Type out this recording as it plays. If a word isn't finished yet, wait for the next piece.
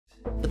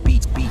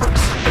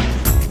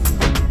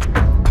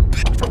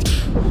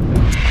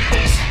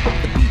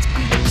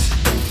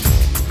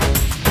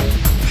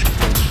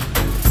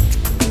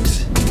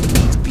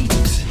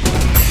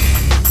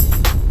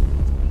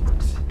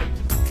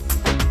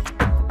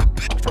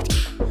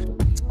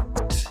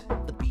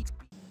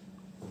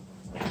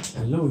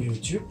Hello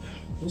YouTube,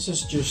 this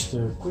is just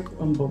a quick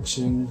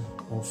unboxing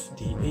of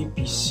the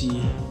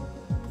APC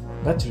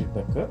battery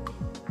backup.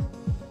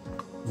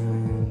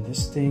 And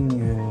this thing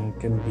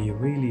can be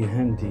really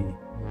handy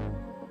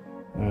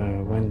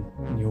when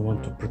you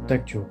want to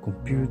protect your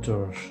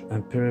computer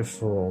and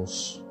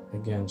peripherals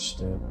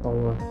against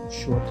power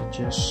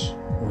shortages,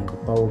 when the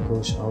power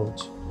goes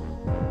out,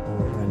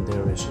 or when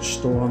there is a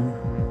storm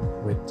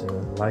with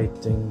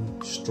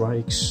lightning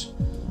strikes.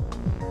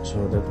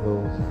 So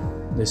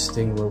this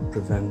thing will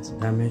prevent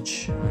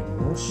damage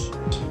and loss.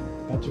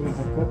 Battery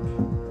backup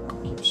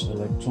keeps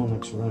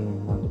electronics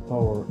running when the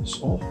power is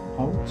out,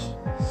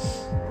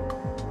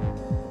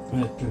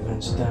 and it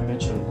prevents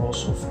damage and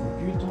loss of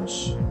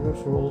computers,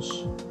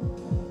 peripherals,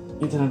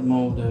 internet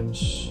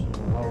modems,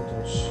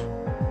 routers,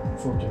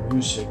 photo,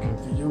 music and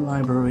video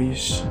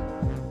libraries,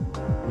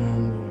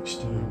 and the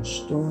external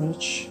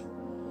storage.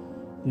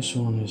 This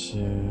one is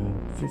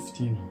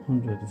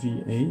 1500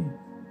 VA.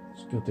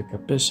 It's got the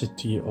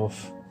capacity to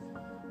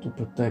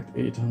protect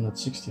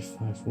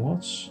 865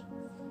 watts,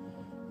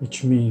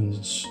 which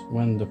means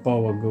when the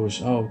power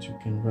goes out you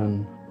can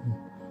run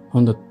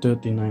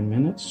 139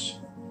 minutes.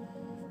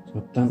 It's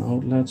got 10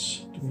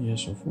 outlets, 2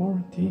 years of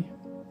warranty.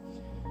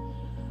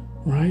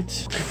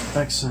 Right,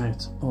 back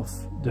side of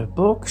the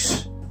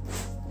box.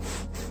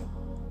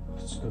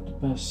 It's got the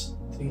best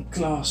in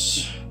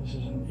class. This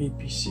is an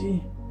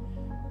APC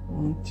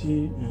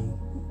warranty and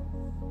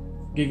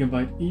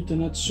Gigabyte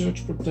Ethernet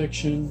surge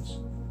protection,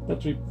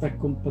 battery pack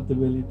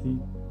compatibility,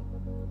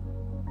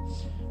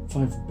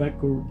 5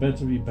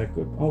 battery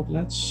backup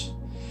outlets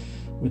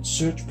with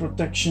surge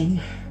protection.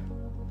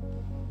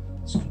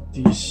 It's got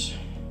these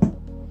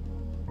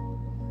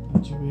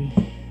battery.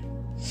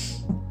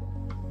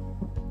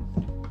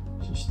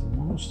 This is the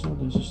master,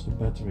 this is the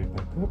battery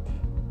backup.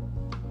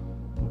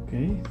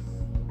 Okay,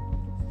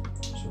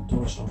 so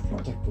those are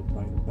protected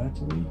by the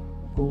battery.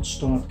 Cold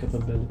start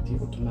capability,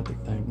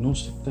 automatic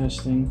diagnostic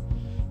testing,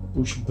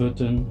 push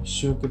button,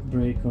 circuit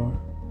breaker,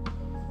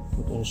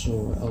 but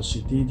also a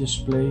LCD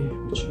display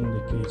which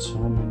indicates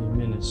how many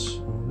minutes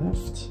are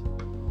left.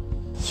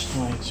 Let's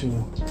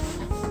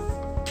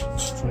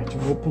try to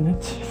open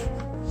it.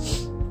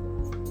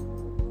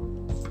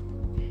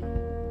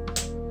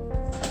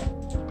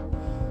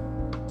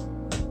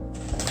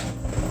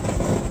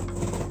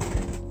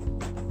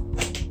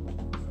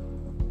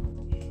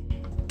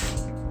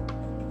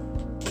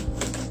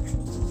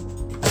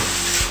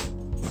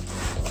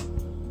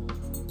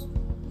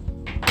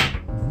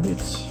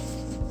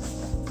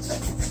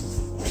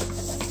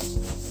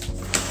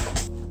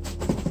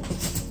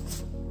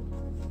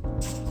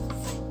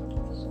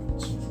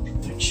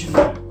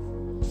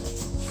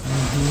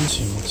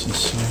 See what's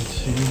inside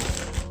here.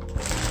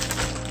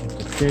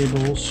 The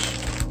cables,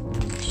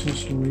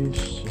 accessories,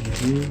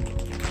 CD.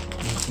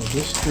 For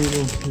this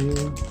cable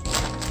here,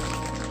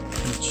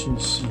 which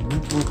is a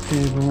network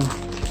cable.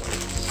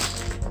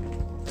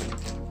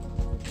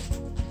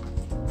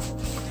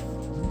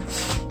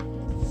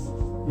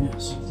 Yeah,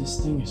 so this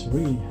thing is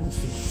really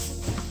heavy.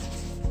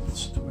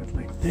 Let's do it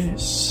like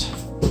this.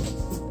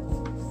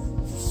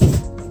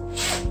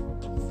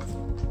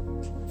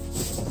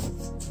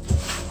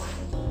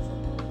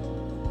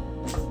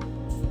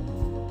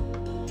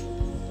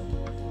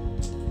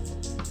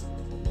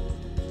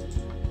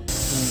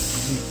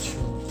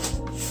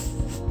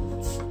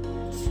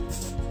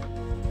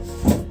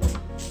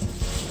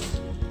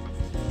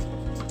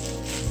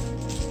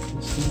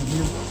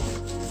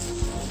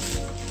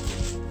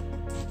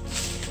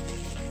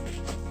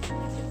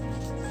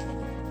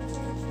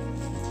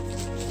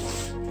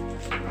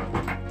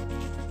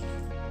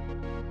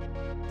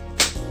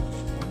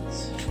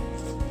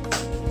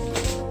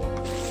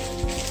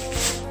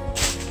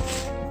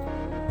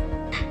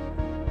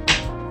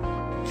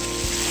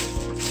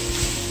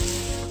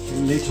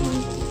 Later on,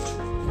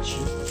 I'll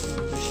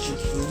check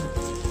here.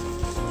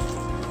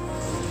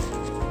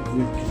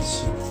 You can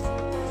see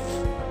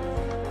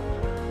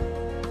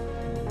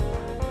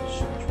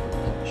surge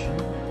protection.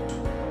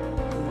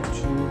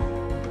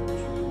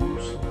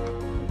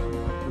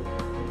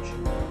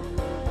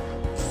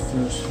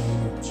 First, we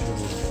need to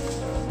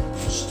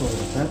install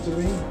the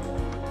battery.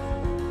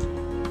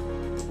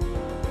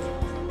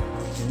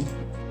 Okay,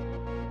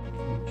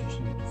 we just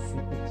need to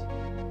flip it.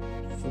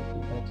 To flip the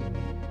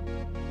battery.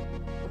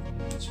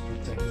 It's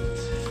protected.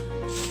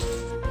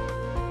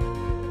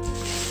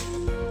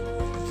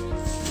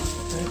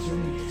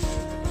 Battery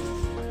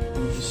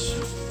is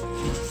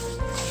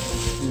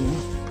here.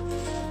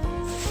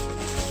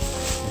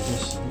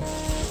 This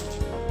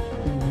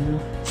in here.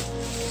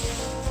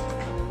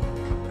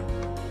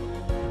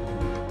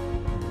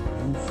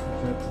 Remove the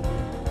battery.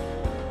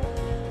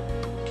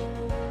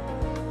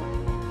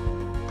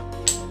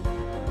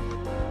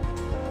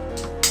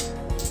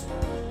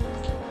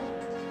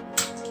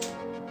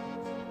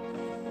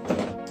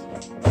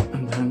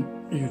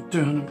 You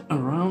turn it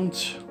around.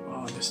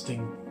 Oh, this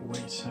thing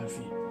weighs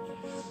heavy.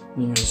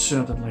 Then you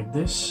insert it like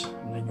this,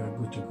 and then you're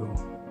good to go.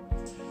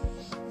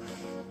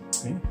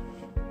 Okay,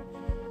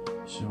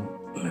 so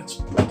let's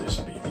put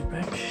this baby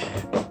back.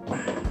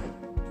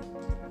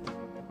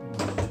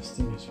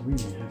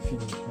 really heavy,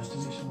 those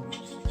batteries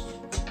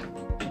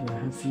are the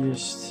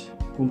heaviest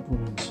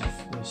components of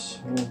this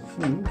whole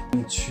thing. I'm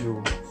going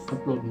to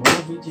upload more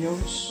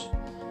videos.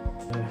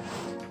 The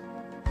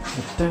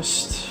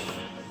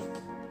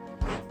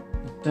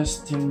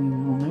testing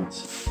on it.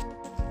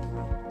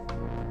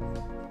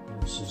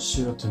 There's a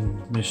certain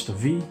Mr.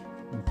 V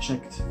who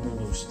checked all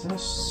those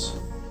tests.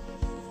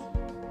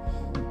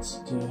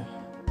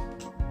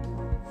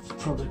 The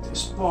product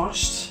is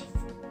passed.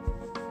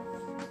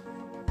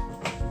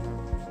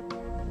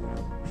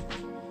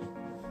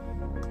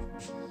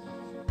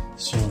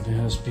 So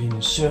there has been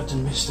a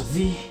certain Mr.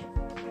 V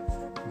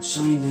who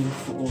signed in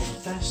for all the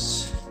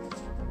tests.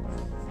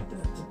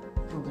 That the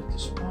product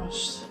is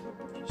passed.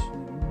 Just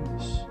really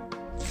nice.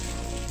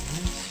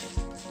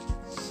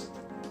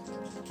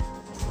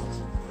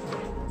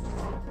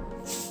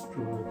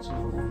 Product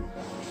will then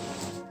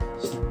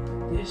start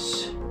like this.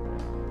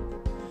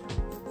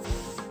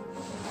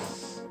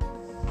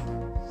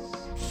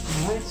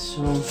 Alright,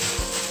 so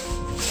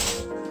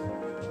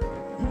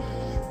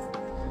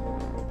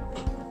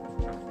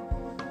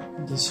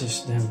this is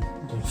then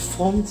the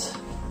front.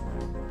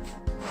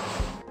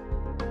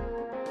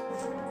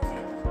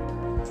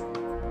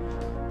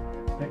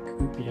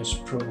 Back-UPS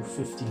Pro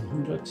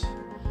 1500.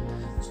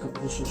 It's got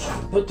also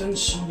some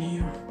buttons on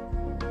here.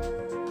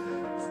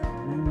 For the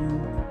menu,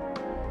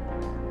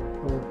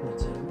 power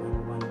button,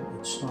 and when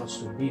it starts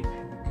to beep, you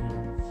can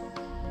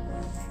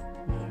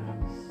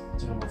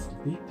turn off the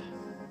beep.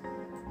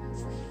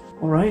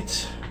 Alright.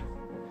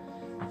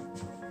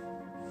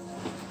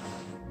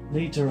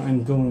 Later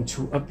I'm going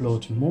to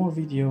upload more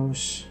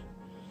videos.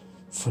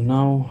 For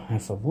now,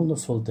 have a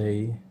wonderful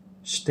day.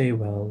 Stay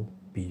well.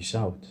 Peace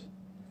out.